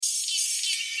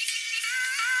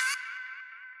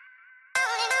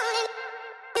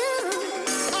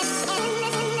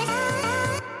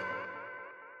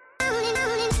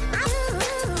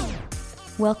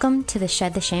Welcome to the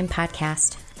Shed the Shame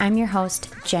podcast. I'm your host,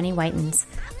 Jenny Whitens,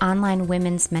 online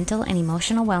women's mental and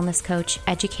emotional wellness coach,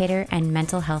 educator, and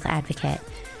mental health advocate.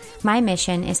 My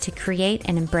mission is to create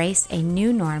and embrace a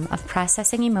new norm of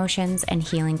processing emotions and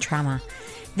healing trauma.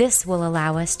 This will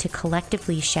allow us to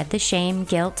collectively shed the shame,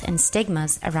 guilt, and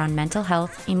stigmas around mental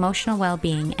health, emotional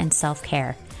well-being, and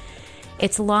self-care.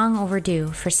 It's long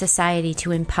overdue for society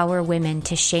to empower women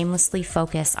to shamelessly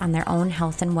focus on their own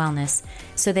health and wellness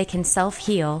so they can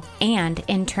self-heal and,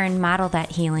 in turn, model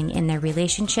that healing in their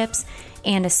relationships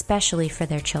and especially for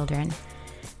their children.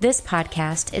 This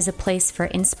podcast is a place for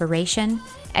inspiration,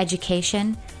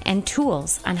 education, and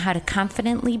tools on how to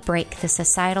confidently break the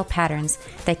societal patterns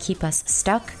that keep us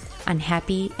stuck,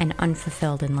 unhappy, and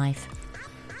unfulfilled in life.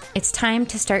 It's time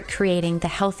to start creating the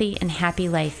healthy and happy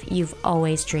life you've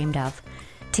always dreamed of.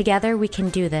 Together we can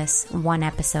do this one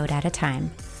episode at a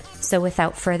time. So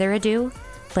without further ado,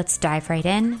 let's dive right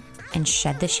in and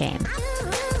shed the shame.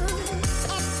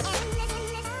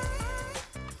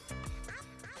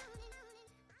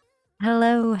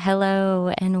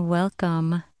 Hello, and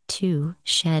welcome to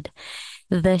Shed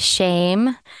the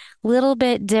Shame. Little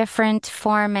bit different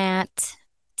format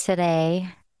today.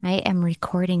 I am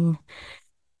recording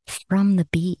from the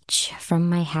beach, from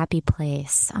my happy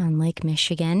place on Lake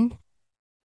Michigan.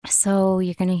 So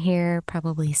you're going to hear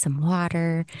probably some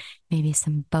water, maybe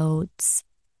some boats,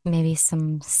 maybe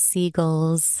some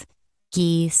seagulls,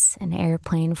 geese, an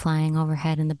airplane flying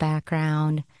overhead in the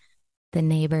background, the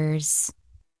neighbors.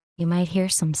 You might hear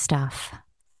some stuff,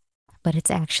 but it's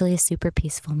actually a super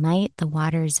peaceful night. The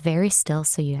water is very still,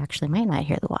 so you actually might not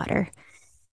hear the water.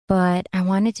 But I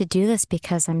wanted to do this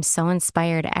because I'm so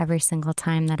inspired every single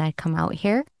time that I come out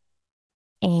here.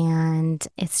 And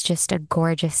it's just a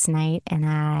gorgeous night, and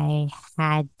I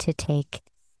had to take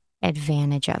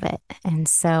advantage of it. And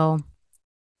so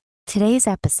today's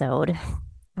episode,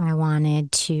 I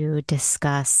wanted to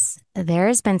discuss, there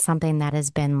has been something that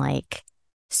has been like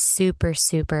super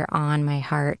on my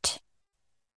heart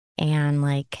and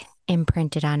like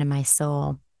imprinted onto my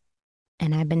soul.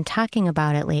 And I've been talking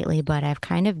about it lately, but I've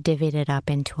kind of divvied it up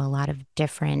into a lot of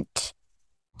different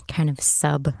kind of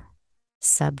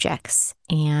subjects.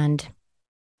 And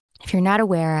if you're not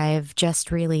aware, I've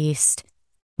just released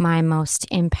my most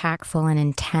impactful and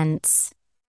intense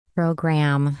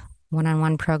program,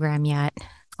 one-on-one program yet,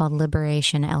 called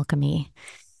Liberation Alchemy.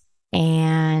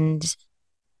 And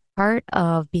part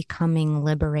of becoming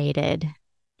liberated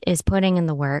is putting in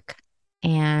the work.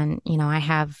 And, I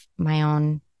have my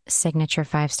own signature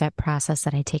 5-step process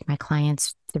that I take my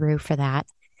clients through for that.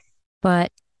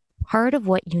 But part of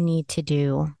what you need to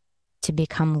do to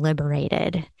become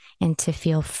liberated and to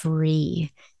feel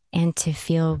free and to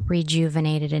feel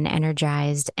rejuvenated and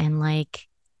energized and like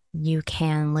you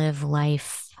can live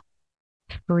life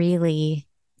freely.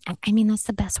 I mean, that's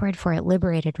the best word for it,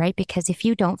 liberated, right? Because if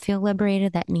you don't feel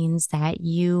liberated, that means that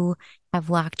you have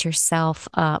locked yourself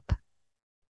up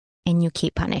and you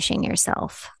keep punishing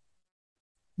yourself,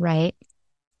 right?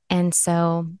 And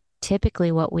so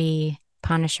typically what we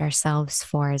punish ourselves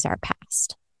for is our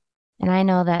past. And I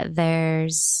know that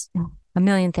there's a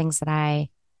million things that I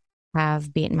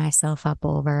have beaten myself up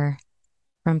over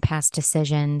from past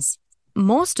decisions.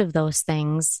 Most of those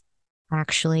things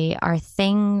actually are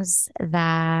things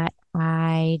that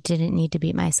I didn't need to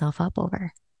beat myself up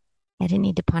over. I didn't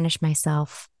need to punish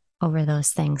myself over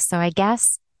those things. So I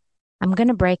guess I'm going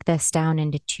to break this down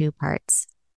into two parts.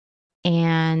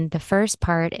 And the first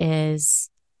part is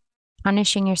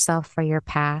punishing yourself for your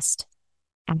past.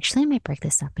 Actually, I might break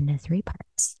this up into 3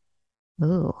 parts.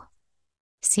 Ooh.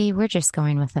 See, we're just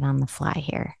going with it on the fly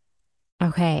here.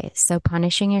 Okay, so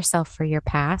punishing yourself for your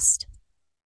past,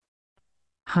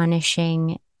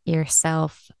 punishing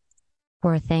yourself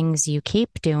for things you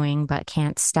keep doing but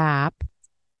can't stop.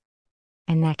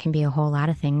 And that can be a whole lot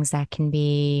of things. That can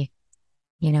be,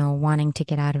 wanting to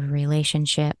get out of a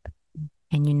relationship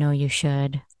and you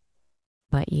should,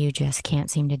 but you just can't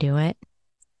seem to do it.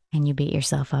 And you beat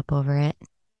yourself up over it.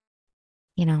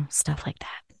 Stuff like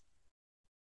that.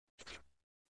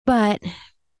 But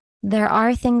there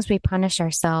are things we punish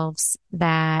ourselves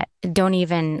that don't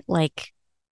even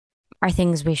are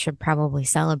things we should probably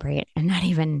celebrate and not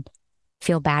even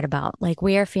feel bad about. Like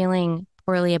we are feeling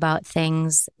poorly about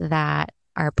things that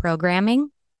are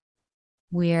programming.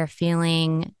 We are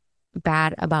feeling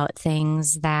bad about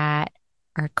things that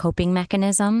are coping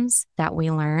mechanisms that we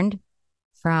learned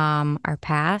from our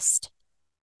past.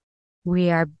 We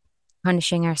are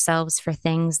punishing ourselves for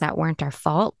things that weren't our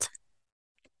fault.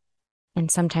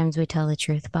 And sometimes we tell the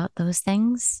truth about those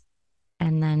things.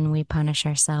 And then we punish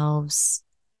ourselves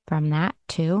from that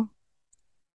too.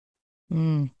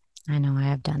 I know I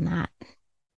have done that.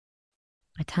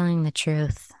 But telling the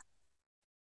truth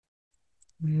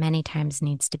many times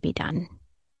needs to be done.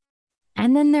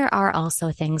 And then there are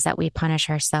also things that we punish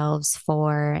ourselves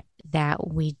for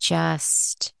that we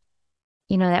just,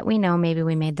 that we know maybe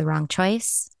we made the wrong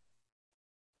choice.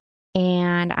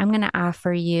 And I'm going to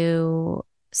offer you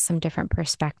some different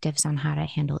perspectives on how to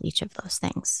handle each of those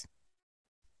things.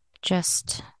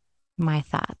 Just my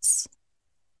thoughts.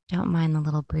 Don't mind the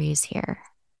little breeze here.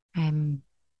 I'm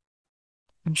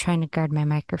I'm trying to guard my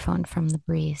microphone from the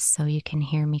breeze so you can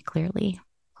hear me clearly.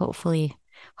 Hopefully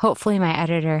my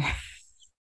editor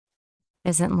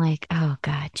isn't like, "Oh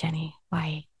God, Jenny,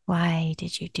 why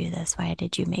did you do this? Why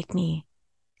did you make me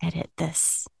edit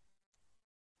this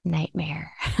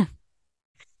nightmare?"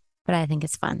 But I think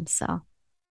it's fun, so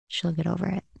she'll get over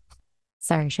it.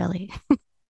 Sorry, Shelly.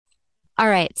 All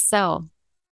right, so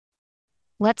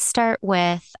let's start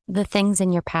with the things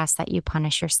in your past that you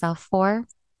punish yourself for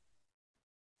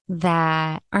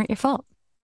that aren't your fault.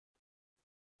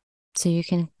 So you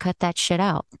can cut that shit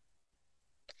out.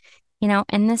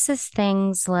 And this is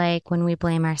things like when we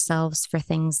blame ourselves for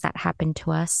things that happened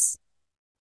to us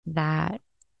that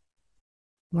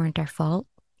weren't our fault.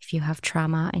 If you have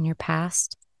trauma in your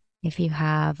past, if you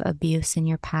have abuse in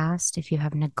your past, if you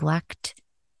have neglect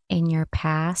in your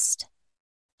past,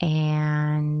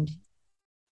 and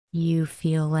you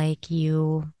feel like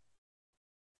you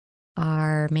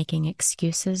are making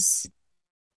excuses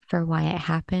for why it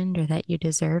happened or that you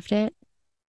deserved it,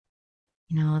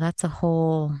 that's a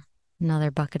whole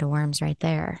another bucket of worms right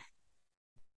there.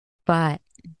 But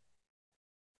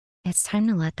it's time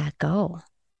to let that go.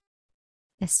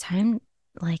 It's time,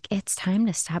 it's time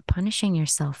to stop punishing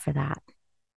yourself for that.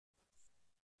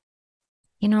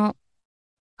 You know,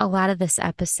 a lot of this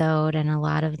episode and a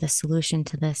lot of the solution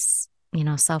to this,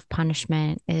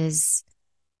 self-punishment is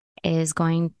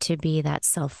going to be that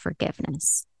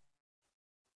self-forgiveness,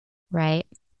 right?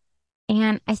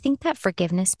 And I think that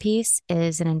forgiveness piece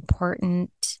is an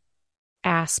important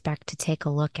aspect to take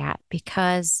a look at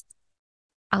because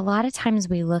a lot of times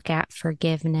we look at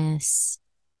forgiveness.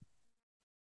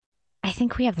 I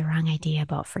think we have the wrong idea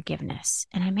about forgiveness.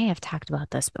 And I may have talked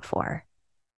about this before,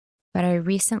 but I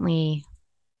recently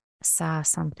saw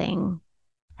something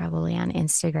probably on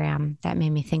Instagram that made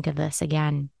me think of this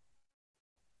again.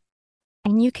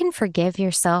 And you can forgive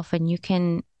yourself and you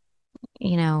can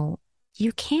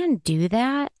do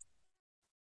that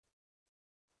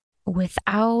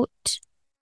without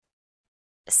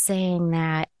saying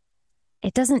that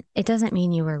it doesn't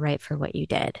mean you were right for what you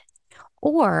did.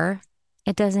 Or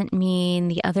it doesn't mean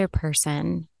the other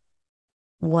person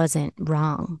wasn't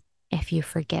wrong if you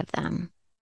forgive them.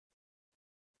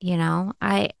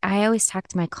 I always talk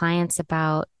to my clients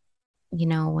about,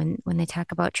 when they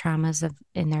talk about traumas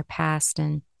in their past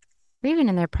and or even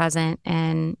in their present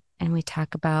and we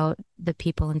talk about the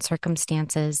people and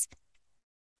circumstances,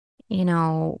 you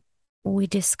know, we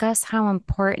discuss how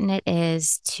important it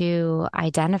is to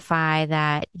identify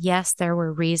that yes, there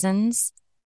were reasons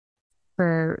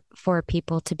for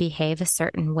people to behave a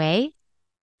certain way.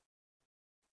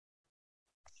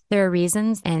 There are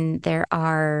reasons and there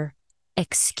are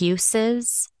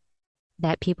excuses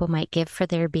that people might give for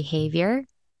their behavior.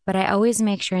 But I always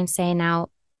make sure and say, now,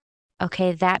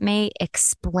 okay, that may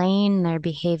explain their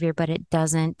behavior, but it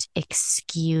doesn't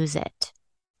excuse it.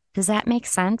 Does that make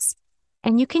sense?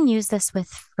 And you can use this with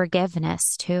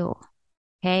forgiveness too.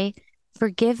 Okay.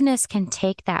 Forgiveness can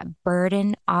take that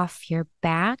burden off your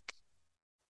back.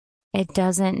 It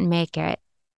doesn't make it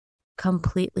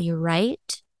completely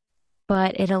right,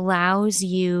 but it allows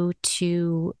you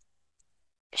to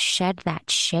shed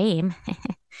that shame,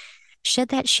 shed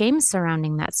that shame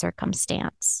surrounding that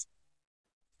circumstance.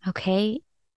 Okay.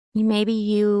 Maybe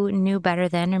you knew better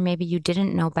then, or maybe you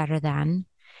didn't know better then.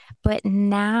 But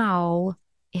now,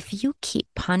 if you keep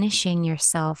punishing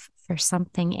yourself for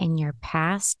something in your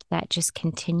past that just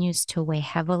continues to weigh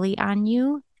heavily on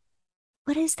you,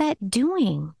 what is that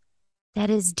doing? That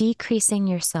is decreasing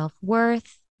your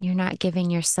self-worth. You're not giving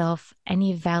yourself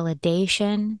any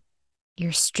validation.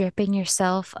 You're stripping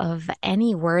yourself of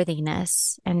any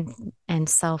worthiness and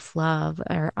self-love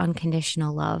or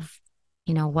unconditional love,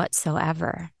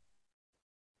 whatsoever.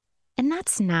 And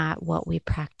that's not what we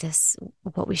practice,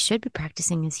 what we should be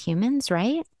practicing as humans,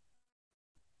 right?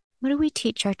 What do we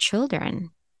teach our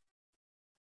children?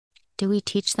 Do we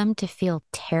teach them to feel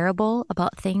terrible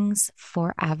about things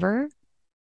forever?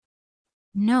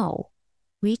 No,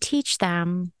 we teach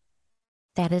them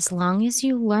that as long as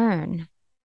you learn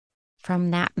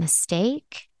from that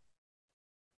mistake,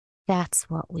 that's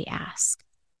what we ask.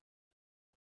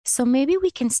 So maybe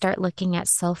we can start looking at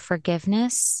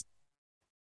self-forgiveness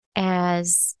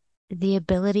as the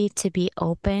ability to be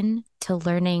open to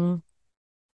learning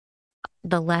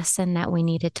the lesson that we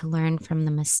needed to learn from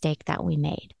the mistake that we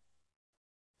made.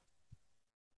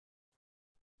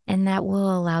 And that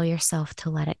will allow yourself to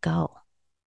let it go.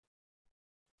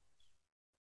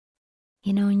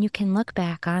 And you can look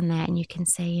back on that and you can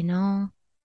say,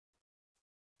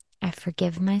 I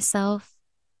forgive myself.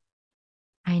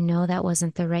 I know that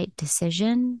wasn't the right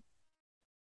decision,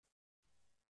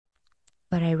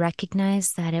 but I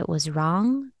recognize that it was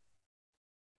wrong.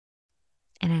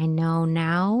 And I know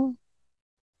now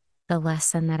the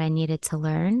lesson that I needed to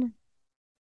learn,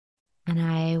 and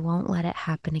I won't let it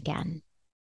happen again.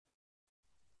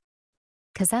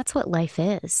 Because that's what life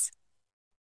is.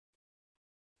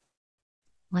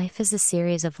 Life is a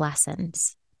series of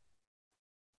lessons,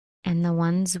 and the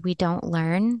ones we don't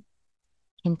learn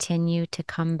continue to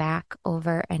come back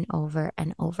over and over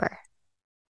and over.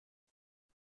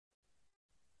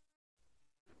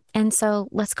 And so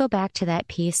let's go back to that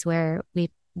piece where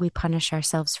we punish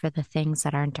ourselves for the things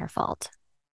that aren't our fault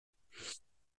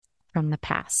from the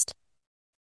past.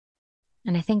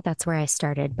 And I think that's where I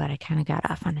started, but I kind of got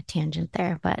off on a tangent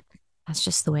there, but that's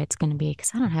just the way it's going to be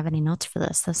because I don't have any notes for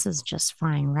this. This is just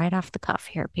flying right off the cuff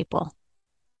here, people.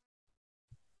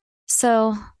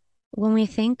 So when we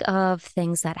think of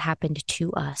things that happened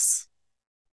to us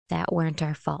that weren't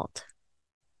our fault,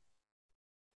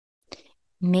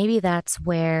 maybe that's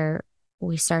where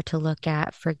we start to look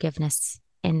at forgiveness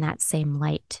in that same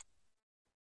light.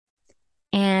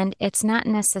 And it's not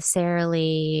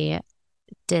necessarily,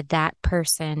 did that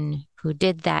person who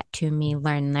did that to me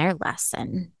learn their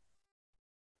lesson?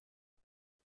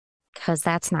 Because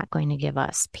that's not going to give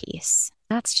us peace.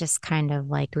 That's just kind of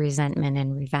like resentment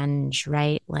and revenge,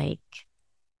 right? Like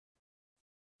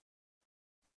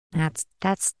that's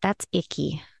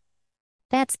icky.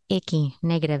 That's icky,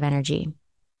 negative energy.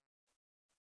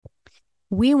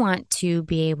 We want to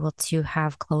be able to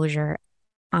have closure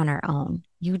on our own.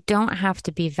 You don't have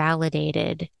to be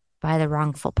validated by the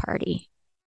wrongful party.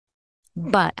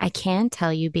 But I can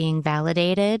tell you being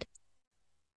validated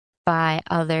by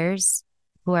others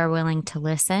who are willing to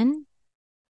listen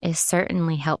is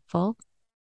certainly helpful,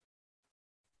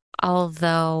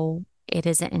 although it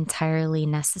isn't entirely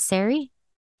necessary.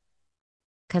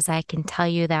 Because I can tell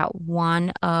you that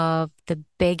one of the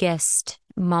biggest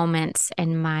moments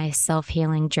in my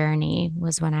self-healing journey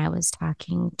was when I was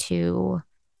talking to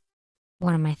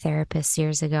one of my therapists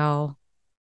years ago,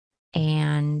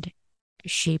 and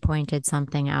she pointed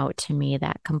something out to me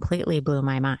that completely blew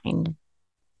my mind.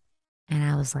 And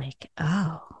I was like,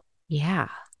 oh, yeah.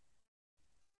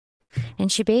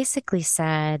 And she basically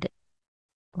said,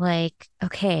 like,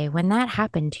 okay, when that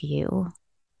happened to you,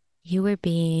 you were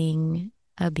being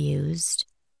abused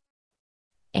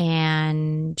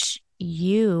and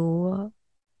you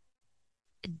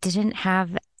didn't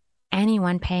have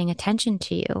anyone paying attention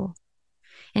to you.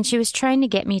 And she was trying to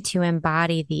get me to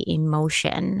embody the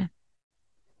emotion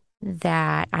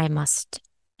that I must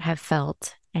have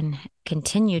felt and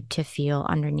continued to feel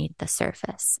underneath the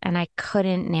surface. And I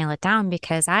couldn't nail it down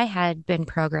because I had been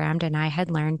programmed and I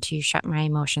had learned to shut my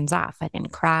emotions off. I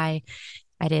didn't cry.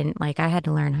 I had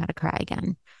to learn how to cry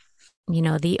again.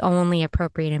 The only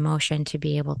appropriate emotion to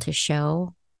be able to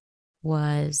show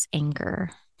was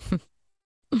anger.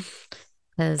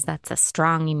 Because that's a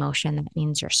strong emotion. That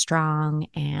means you're strong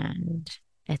and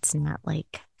it's not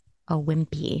like a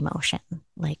wimpy emotion,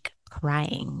 like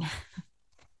crying.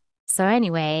 So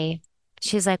anyway,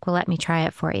 she's like, well, let me try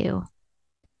it for you.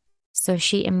 So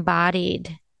she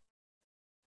embodied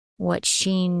what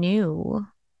she knew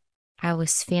I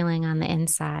was feeling on the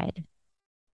inside.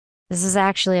 This is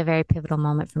actually a very pivotal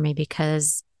moment for me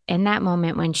because in that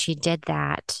moment when she did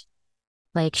that,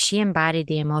 like she embodied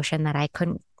the emotion that I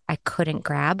couldn't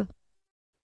grab,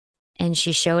 and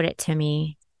she showed it to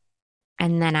me,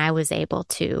 and then I was able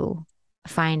to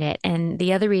find it. And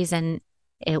the other reason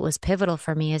it was pivotal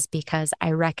for me is because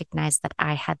I recognized that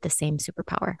I had the same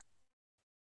superpower,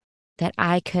 that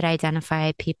I could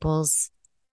identify people's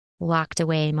locked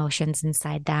away emotions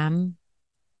inside them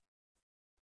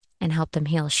and help them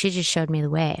heal. She just showed me the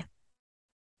way.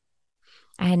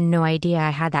 I had no idea I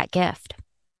had that gift.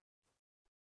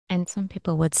 And some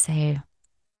people would say,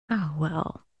 oh,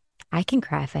 well, I can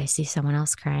cry if I see someone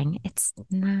else crying. It's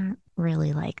not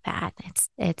really like that.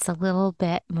 It's a little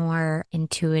bit more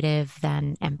intuitive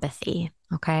than empathy,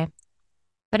 okay?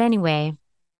 But anyway,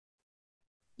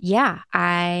 yeah,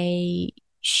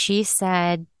 she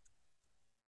said,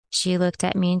 she looked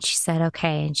at me and she said,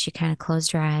 okay, and she kind of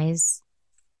closed her eyes,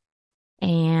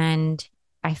 and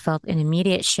I felt an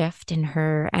immediate shift in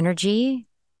her energy,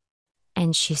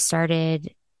 and she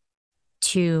started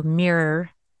to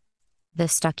mirror the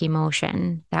stuck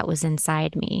emotion that was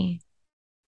inside me.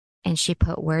 And she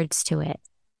put words to it.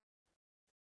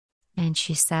 And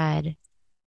she said,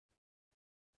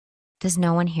 does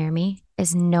no one hear me?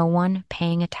 Is no one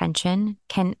paying attention?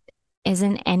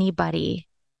 Isn't anybody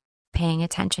paying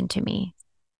attention to me?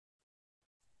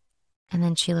 And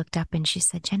then she looked up and she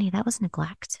said, Jenny, that was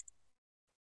neglect.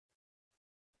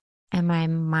 And my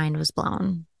mind was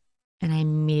blown. And I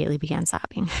immediately began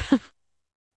sobbing.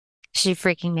 She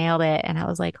freaking nailed it. And I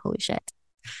was like, holy shit.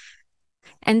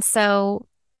 And so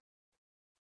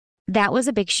that was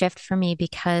a big shift for me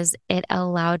because it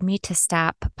allowed me to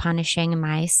stop punishing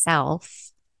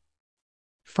myself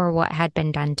for what had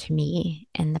been done to me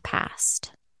in the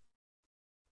past.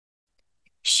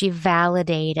 She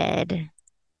validated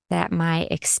that my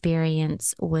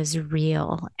experience was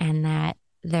real and that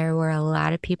there were a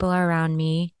lot of people around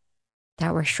me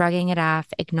that were shrugging it off,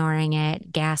 ignoring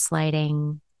it,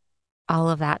 gaslighting, all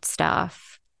of that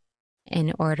stuff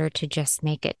in order to just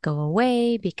make it go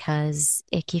away because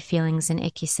icky feelings and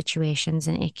icky situations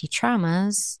and icky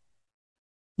traumas,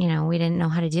 we didn't know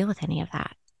how to deal with any of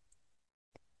that.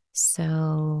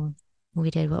 So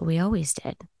we did what we always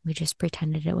did. We just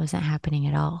pretended it wasn't happening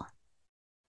at all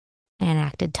and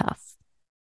acted tough.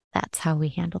 That's how we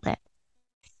handled it.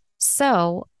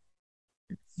 So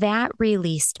that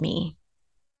released me.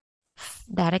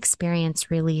 That experience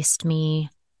released me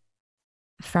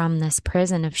from this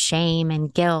prison of shame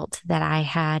and guilt that I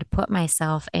had put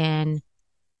myself in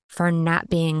for not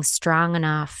being strong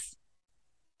enough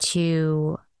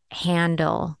to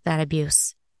handle that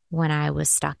abuse when I was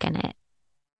stuck in it.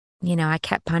 I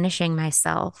kept punishing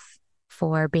myself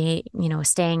for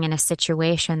staying in a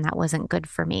situation that wasn't good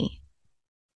for me.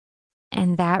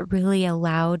 And that really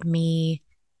allowed me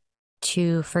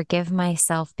to forgive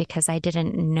myself because I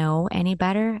didn't know any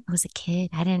better. I was a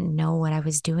kid. I didn't know what I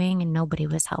was doing and nobody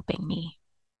was helping me.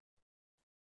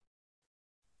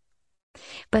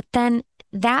 But then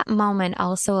that moment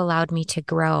also allowed me to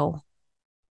grow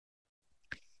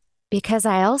because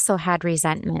I also had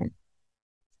resentment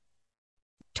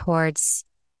towards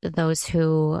those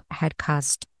who had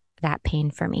caused that pain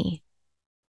for me.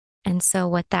 And so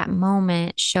what that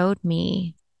moment showed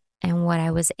me and what I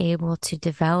was able to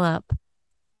develop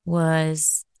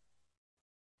was,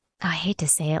 I hate to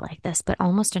say it like this, but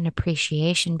almost an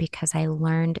appreciation because I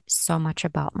learned so much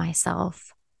about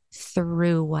myself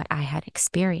through what I had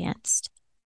experienced.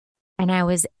 And I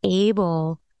was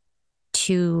able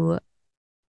to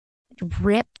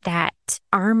rip that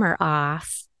armor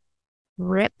off,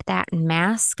 rip that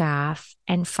mask off,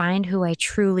 and find who I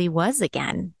truly was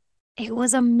again. It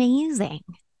was amazing.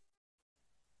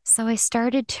 So I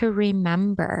started to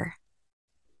remember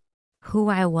who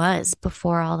I was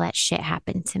before all that shit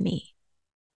happened to me.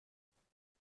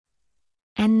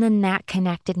 And then that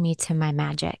connected me to my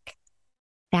magic.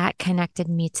 That connected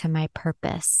me to my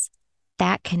purpose.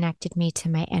 That connected me to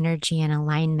my energy and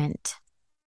alignment.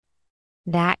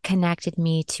 That connected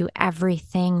me to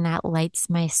everything that lights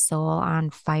my soul on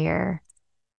fire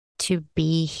to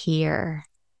be here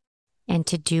and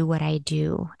to do what I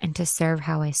do and to serve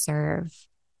how I serve.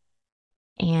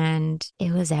 And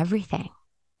it was everything.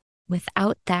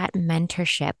 Without that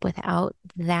mentorship, without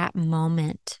that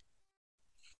moment,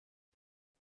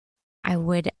 I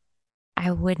would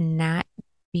not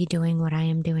be doing what I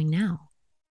am doing now.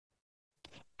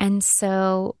 And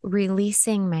so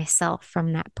releasing myself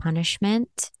from that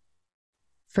punishment,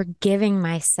 forgiving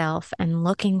myself and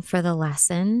looking for the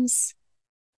lessons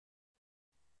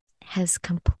has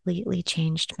completely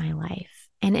changed my life.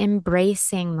 And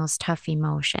embracing those tough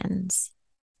emotions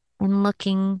and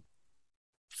looking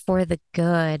for the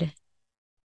good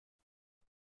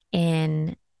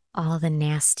in all the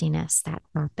nastiness that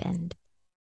happened.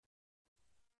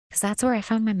 Because that's where I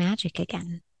found my magic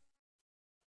again.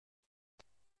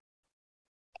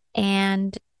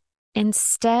 And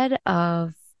instead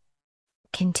of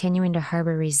continuing to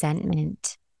harbor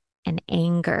resentment and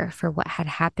anger for what had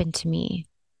happened to me,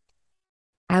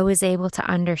 I was able to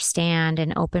understand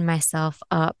and open myself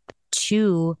up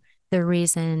to the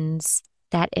reasons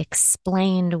that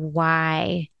explained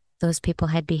why those people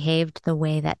had behaved the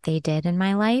way that they did in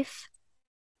my life.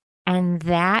 And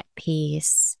that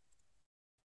piece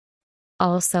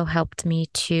also helped me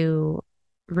to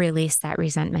release that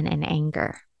resentment and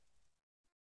anger.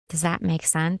 Does that make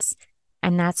sense?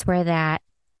 And that's where that,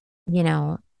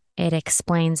 it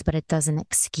explains, but it doesn't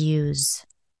excuse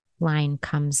line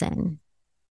comes in.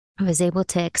 I was able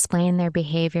to explain their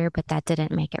behavior, but that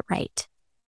didn't make it right.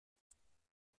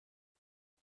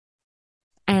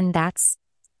 And that's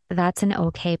an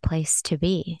okay place to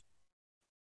be.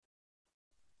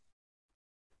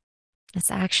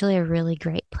 It's actually a really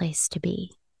great place to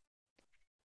be.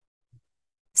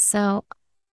 So,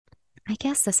 I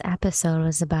guess this episode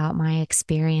was about my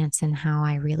experience and how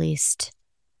I released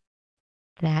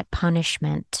that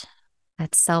punishment,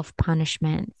 that self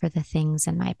punishment for the things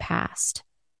in my past,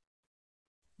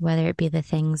 whether it be the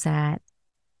things that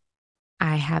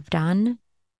I have done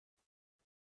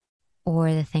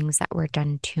or the things that were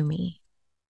done to me.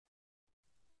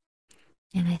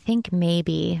 And I think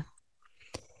maybe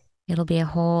it'll be a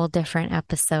whole different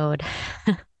episode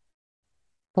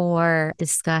for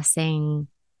discussing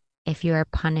if you are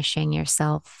punishing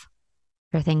yourself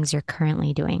for things you're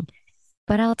currently doing.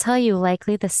 But I'll tell you,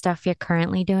 likely the stuff you're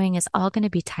currently doing is all going to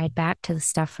be tied back to the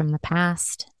stuff from the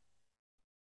past.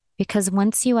 Because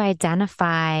once you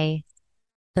identify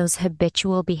those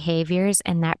habitual behaviors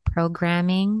and that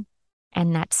programming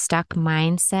and that stuck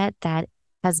mindset that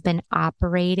has been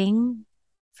operating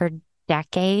for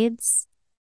decades,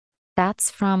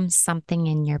 that's from something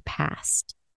in your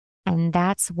past. And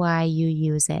that's why you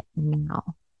use it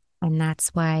now. And that's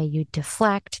why you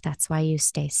deflect. That's why you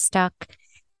stay stuck.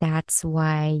 That's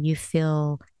why you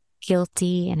feel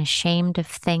guilty and ashamed of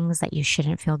things that you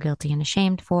shouldn't feel guilty and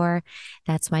ashamed for.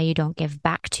 That's why you don't give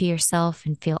back to yourself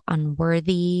and feel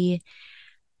unworthy.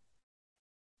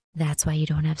 That's why you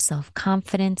don't have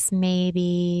self-confidence,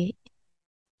 maybe.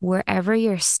 Wherever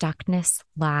your stuckness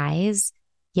lies,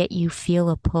 yet you feel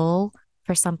a pull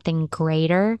for something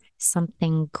greater,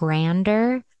 something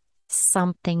grander,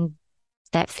 something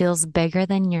that feels bigger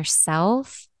than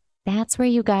yourself, that's where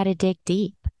you got to dig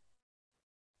deep.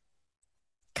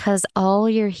 Because all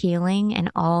your healing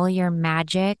and all your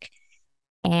magic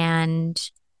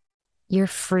and your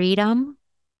freedom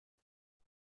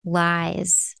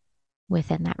lies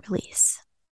within that release.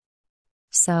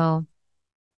 So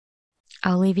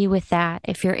I'll leave you with that.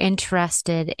 If you're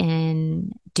interested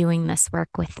in doing this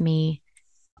work with me,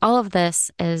 all of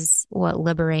this is what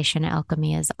Liberation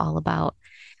Alchemy is all about.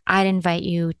 I'd invite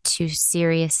you to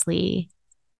seriously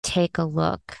take a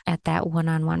look at that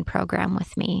one-on-one program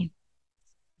with me.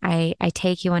 I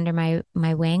take you under my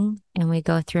wing and we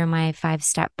go through my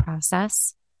 5-step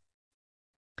process.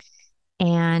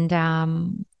 And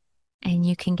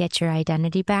you can get your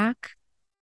identity back.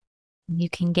 You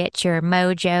can get your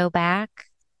mojo back.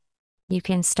 You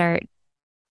can start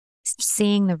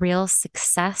seeing the real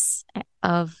success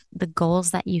of the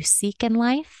goals that you seek in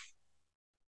life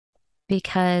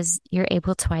because you're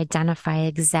able to identify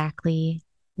exactly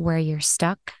where you're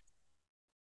stuck,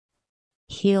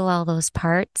 heal all those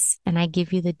parts, and I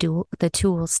give you the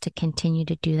tools to continue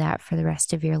to do that for the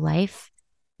rest of your life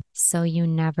so you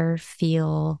never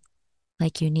feel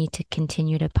like you need to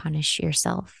continue to punish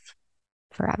yourself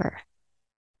forever.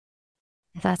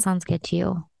 If that sounds good to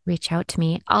you, reach out to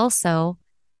me. Also,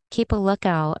 keep a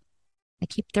lookout. I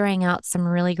keep throwing out some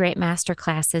really great master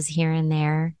classes here and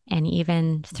there, and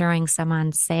even throwing some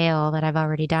on sale that I've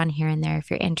already done here and there.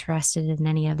 If you're interested in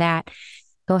any of that,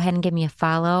 go ahead and give me a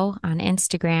follow on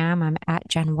Instagram. I'm at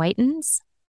Jen Whitens.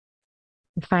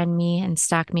 Find me and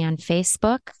stalk me on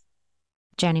Facebook,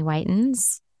 Jenny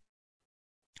Whitens.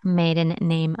 Maiden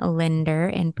name Linder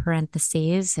in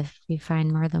parentheses if you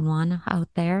find more than one out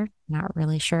there. Not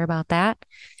really sure about that.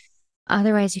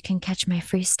 Otherwise, you can catch my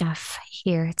free stuff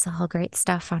here. It's all great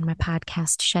stuff on my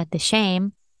podcast, Shed the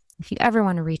Shame. If you ever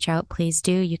want to reach out, please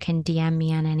do. You can DM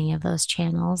me on any of those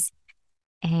channels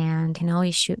and can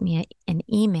always shoot me an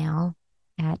email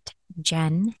at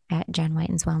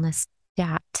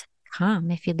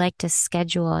jen@jenwhitenswellness.com if you'd like to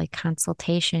schedule a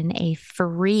consultation, a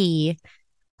free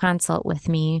consult with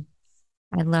me.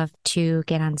 I'd love to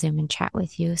get on Zoom and chat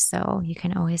with you. So you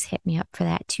can always hit me up for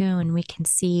that too. And we can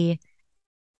see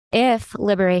if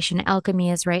Liberation Alchemy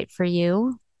is right for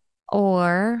you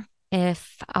or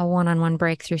if a one-on-one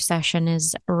breakthrough session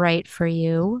is right for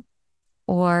you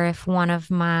or if one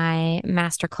of my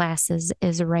master classes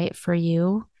is right for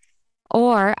you.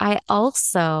 Or I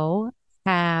also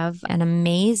have an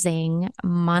amazing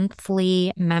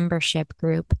monthly membership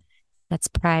group that's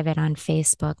private on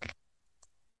Facebook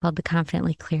called the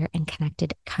Confidently Clear and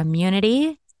Connected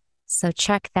Community. So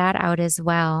check that out as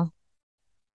well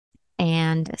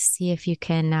and see if you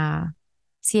can,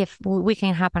 see if we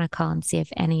can hop on a call and see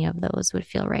if any of those would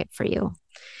feel right for you.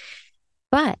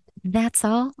 But that's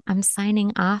all. I'm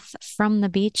signing off from the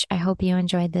beach. I hope you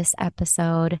enjoyed this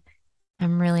episode.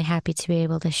 I'm really happy to be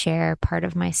able to share part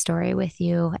of my story with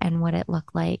you and what it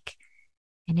looked like.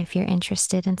 And if you're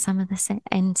interested in some of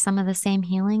the same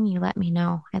healing, you let me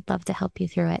know. I'd love to help you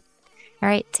through it. All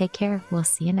right, take care. We'll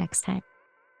see you next time.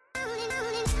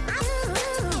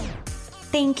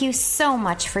 Thank you so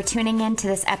much for tuning in to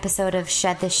this episode of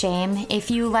Shed the Shame.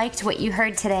 If you liked what you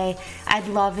heard today, I'd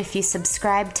love if you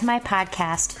subscribe to my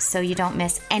podcast so you don't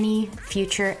miss any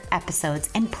future episodes.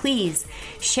 And please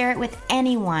share it with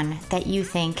anyone that you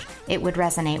think it would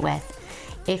resonate with.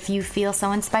 If you feel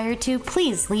so inspired to,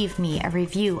 please leave me a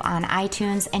review on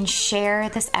iTunes and share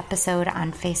this episode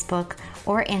on Facebook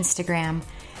or Instagram.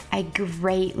 I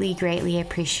greatly, greatly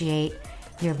appreciate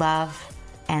your love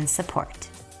and support.